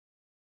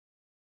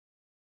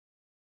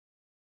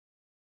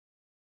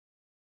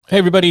Hey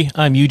everybody,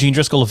 I'm Eugene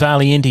Driscoll of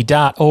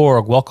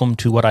ValleyIndy.org. Welcome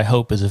to what I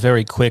hope is a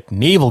very quick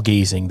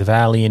navel-gazing, the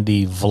Valley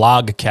Indy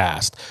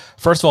vlogcast.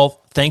 First of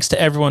all, thanks to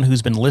everyone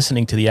who's been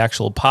listening to the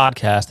actual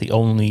podcast,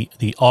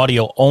 the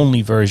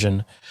audio-only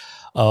version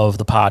of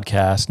the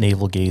podcast,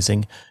 Navel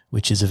Gazing,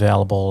 which is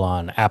available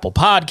on Apple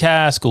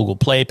Podcasts, Google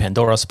Play,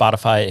 Pandora,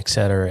 Spotify,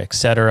 etc.,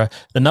 etc.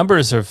 The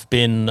numbers have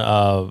been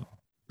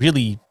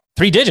really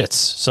three digits,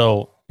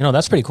 so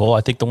that's pretty cool.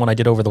 I think the one I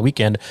did over the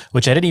weekend,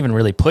 which I didn't even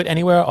really put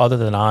anywhere other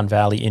than on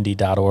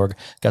valleyindy.org,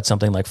 got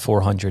something like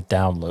 400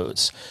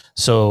 downloads.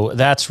 So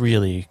that's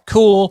really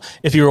cool.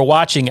 If you were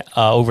watching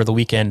over the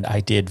weekend, I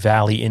did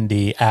Valley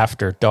Indy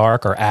After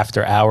Dark or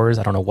After Hours.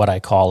 I don't know what I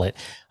call it.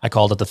 I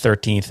called it the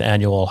 13th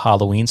annual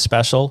Halloween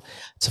special.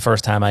 It's the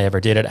first time I ever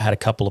did it. I had a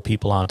couple of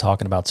people on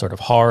talking about sort of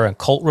horror and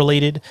cult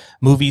related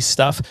movie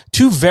stuff.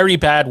 Two very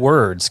bad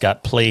words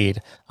got played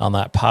on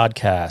that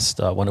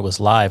podcast when it was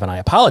live, and I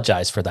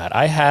apologize for that.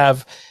 I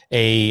have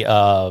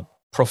a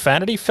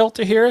profanity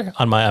filter here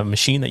on my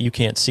machine that you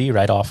can't see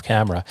right off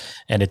camera,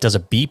 and it does a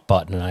beep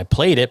button, and I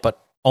played it,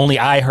 but only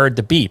I heard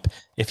the beep.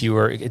 It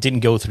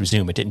didn't go through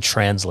Zoom. It didn't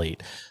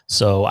translate.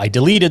 So I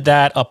deleted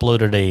that,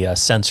 uploaded a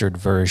censored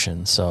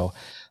version. So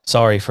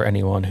sorry for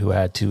anyone who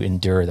had to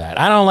endure that.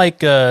 I don't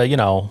like, I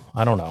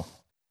don't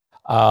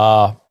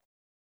know.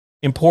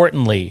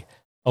 Importantly,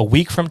 a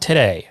week from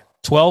today,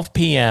 12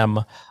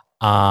 p.m.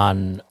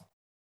 on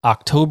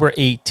October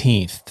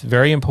 18th,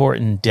 very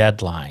important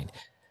deadline.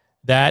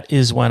 That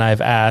is when I've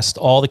asked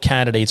all the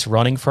candidates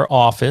running for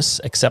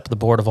office, except the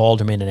Board of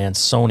Aldermen in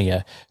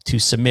Ansonia, to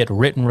submit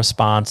written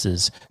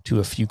responses to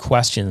a few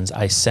questions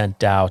I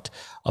sent out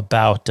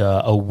about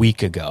a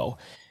week ago.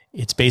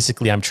 It's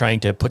basically, I'm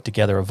trying to put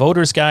together a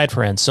voter's guide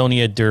for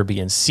Ansonia, Derby,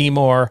 and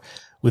Seymour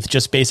with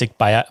just basic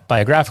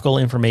biographical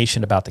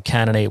information about the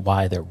candidate,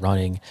 why they're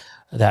running,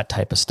 that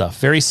type of stuff.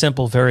 Very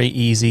simple, very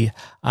easy.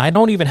 I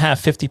don't even have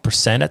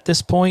 50% at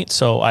this point,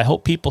 so I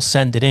hope people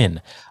send it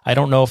in. I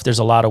don't know if there's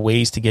a lot of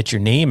ways to get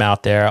your name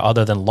out there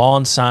other than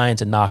lawn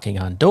signs and knocking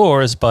on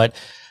doors, but,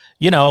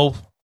 the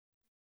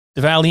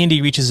Valley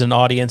Indy reaches an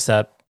audience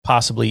that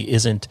possibly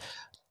isn't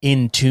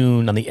in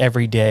tune on the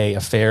everyday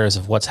affairs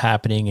of what's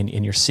happening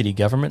in your city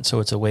government. So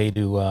it's a way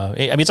to,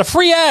 it's a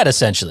free ad,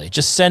 essentially.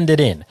 Just send it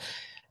in.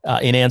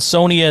 In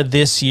Ansonia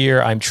this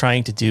year, I'm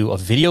trying to do a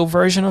video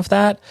version of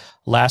that.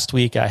 Last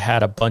week, I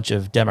had a bunch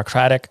of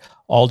Democratic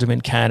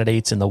alderman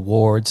candidates in the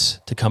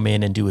wards to come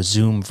in and do a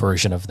Zoom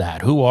version of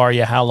that. Who are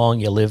you? How long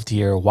you lived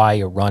here? Why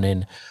you're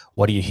running?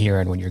 What are you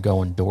hearing when you're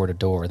going door to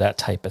door? That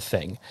type of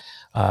thing.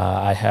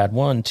 I had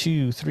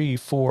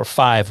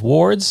 5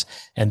 wards,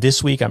 and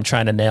this week I'm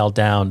trying to nail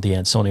down the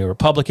Ansonia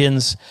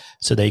Republicans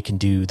so they can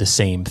do the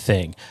same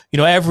thing.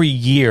 Every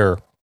year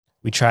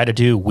we try to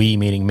do, we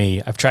meaning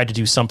me, I've tried to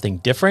do something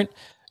different.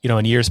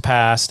 In years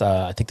past,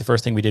 I think the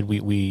first thing we did,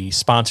 we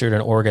sponsored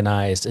and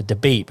organized a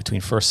debate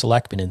between First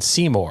Selectman and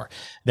Seymour.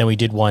 Then we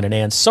did one in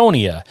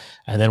Ansonia,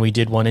 and then we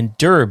did one in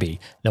Derby.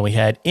 Then we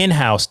had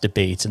in-house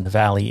debates in the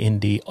Valley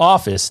Indy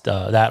office,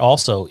 that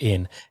also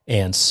in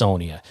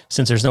Ansonia.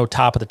 Since there's no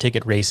top of the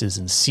ticket races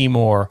in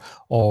Seymour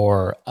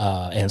or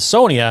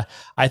Ansonia,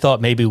 I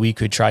thought maybe we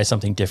could try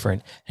something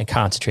different and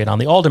concentrate on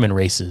the alderman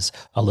races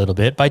a little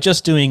bit by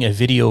just doing a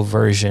video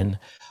version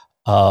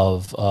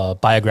of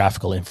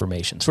biographical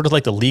information, sort of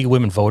like the League of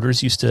Women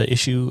Voters used to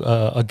issue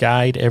a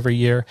guide every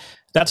year.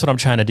 That's what I'm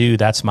trying to do.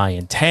 That's my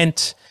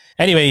intent.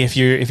 Anyway, if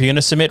you're going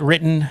to submit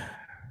written,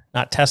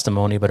 not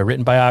testimony, but a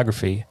written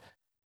biography,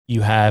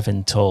 you have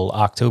until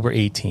October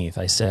 18th.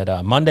 I said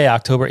Monday,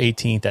 October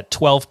 18th at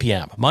 12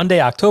 p.m. Monday,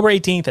 October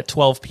 18th at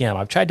 12 p.m.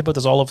 I've tried to put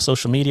this all over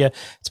social media.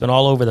 It's been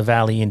all over the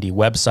Valley Indy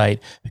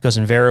website because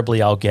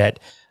invariably I'll get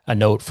a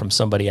note from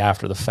somebody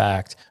after the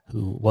fact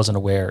who wasn't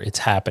aware it's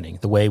happening.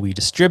 The way we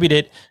distribute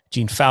it,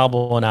 Gene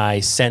Falbo and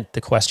I sent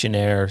the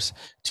questionnaires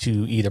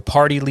to either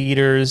party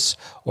leaders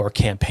or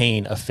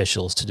campaign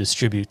officials to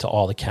distribute to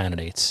all the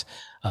candidates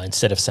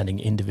instead of sending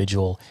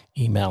individual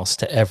emails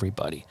to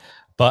everybody.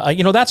 But,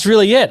 that's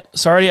really it.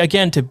 Sorry,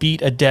 again, to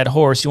beat a dead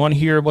horse. You want to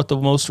hear what the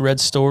most read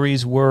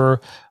stories were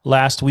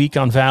last week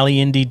on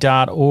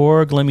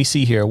valleyindy.org? Let me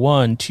see here.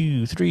 1,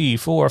 2, 3,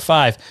 4,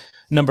 5.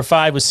 Number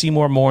 5 was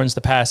Seymour mourns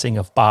the passing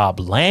of Bob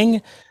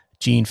Lang.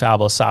 Gene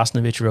Falbo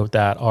Sosnovich wrote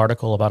that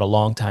article about a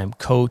longtime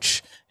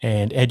coach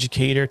and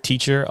educator,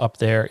 teacher up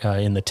there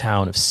in the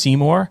town of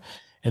Seymour.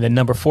 And then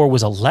number 4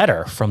 was a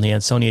letter from the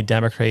Ansonia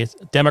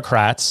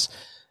Democrats.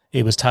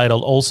 It was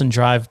titled Olson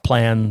Drive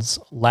Plans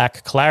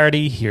Lack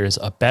Clarity. Here's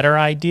a better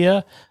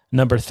idea.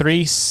 Number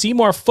 3,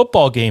 Seymour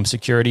football game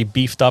security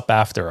beefed up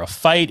after a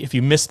fight. If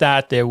you missed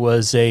that, there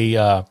was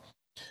a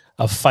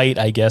fight,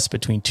 I guess,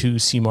 between 2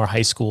 Seymour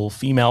High School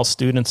female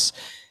students.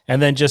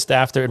 And then just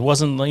after, it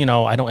wasn't,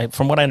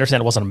 from what I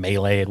understand, it wasn't a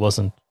melee. It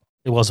was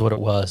what it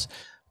was.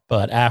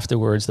 But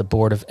afterwards, the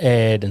Board of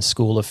Ed and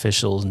school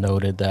officials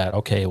noted that,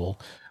 okay, we'll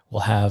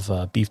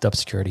have beefed up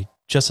security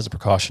just as a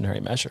precautionary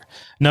measure.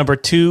 Number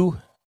 2,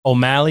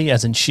 O'Malley,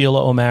 as in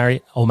Sheila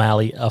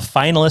O'Malley, a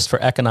finalist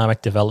for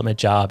economic development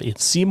job in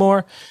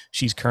Seymour.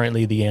 She's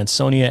currently the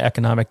Ansonia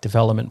economic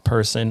development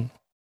person.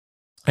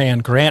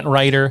 And Grant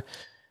Writer,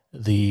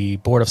 the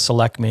Board of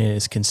Selectmen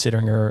is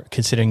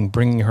considering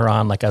bringing her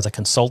on like as a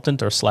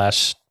consultant or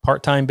slash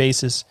part-time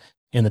basis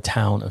in the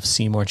town of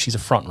Seymour. And she's a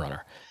front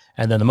runner.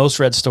 And then the most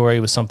read story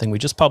was something we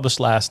just published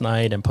last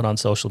night and put on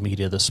social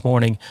media this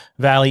morning.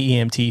 Valley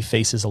EMT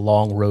faces a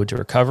long road to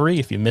recovery.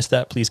 If you missed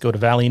that, please go to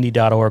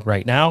valleyindy.org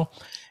right now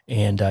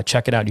and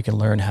check it out. You can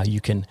learn how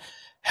you can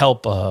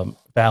help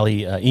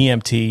Valley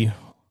EMT,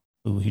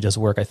 who he does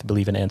work, I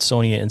believe, in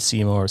Ansonia and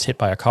Seymour, was hit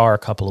by a car a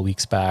couple of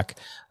weeks back.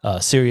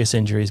 Serious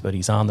injuries, but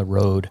he's on the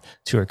road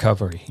to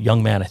recovery.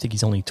 Young man, I think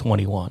he's only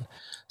 21.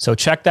 So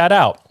check that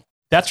out.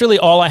 That's really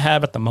all I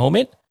have at the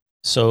moment.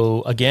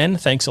 So again,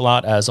 thanks a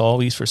lot, as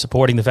always, for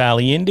supporting the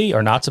Valley Indy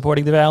or not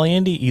supporting the Valley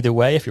Indy. Either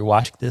way, if you're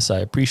watching this, I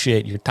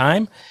appreciate your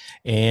time.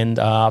 And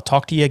I'll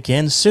talk to you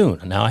again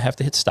soon. Now I have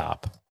to hit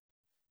stop.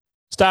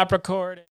 Stop recording.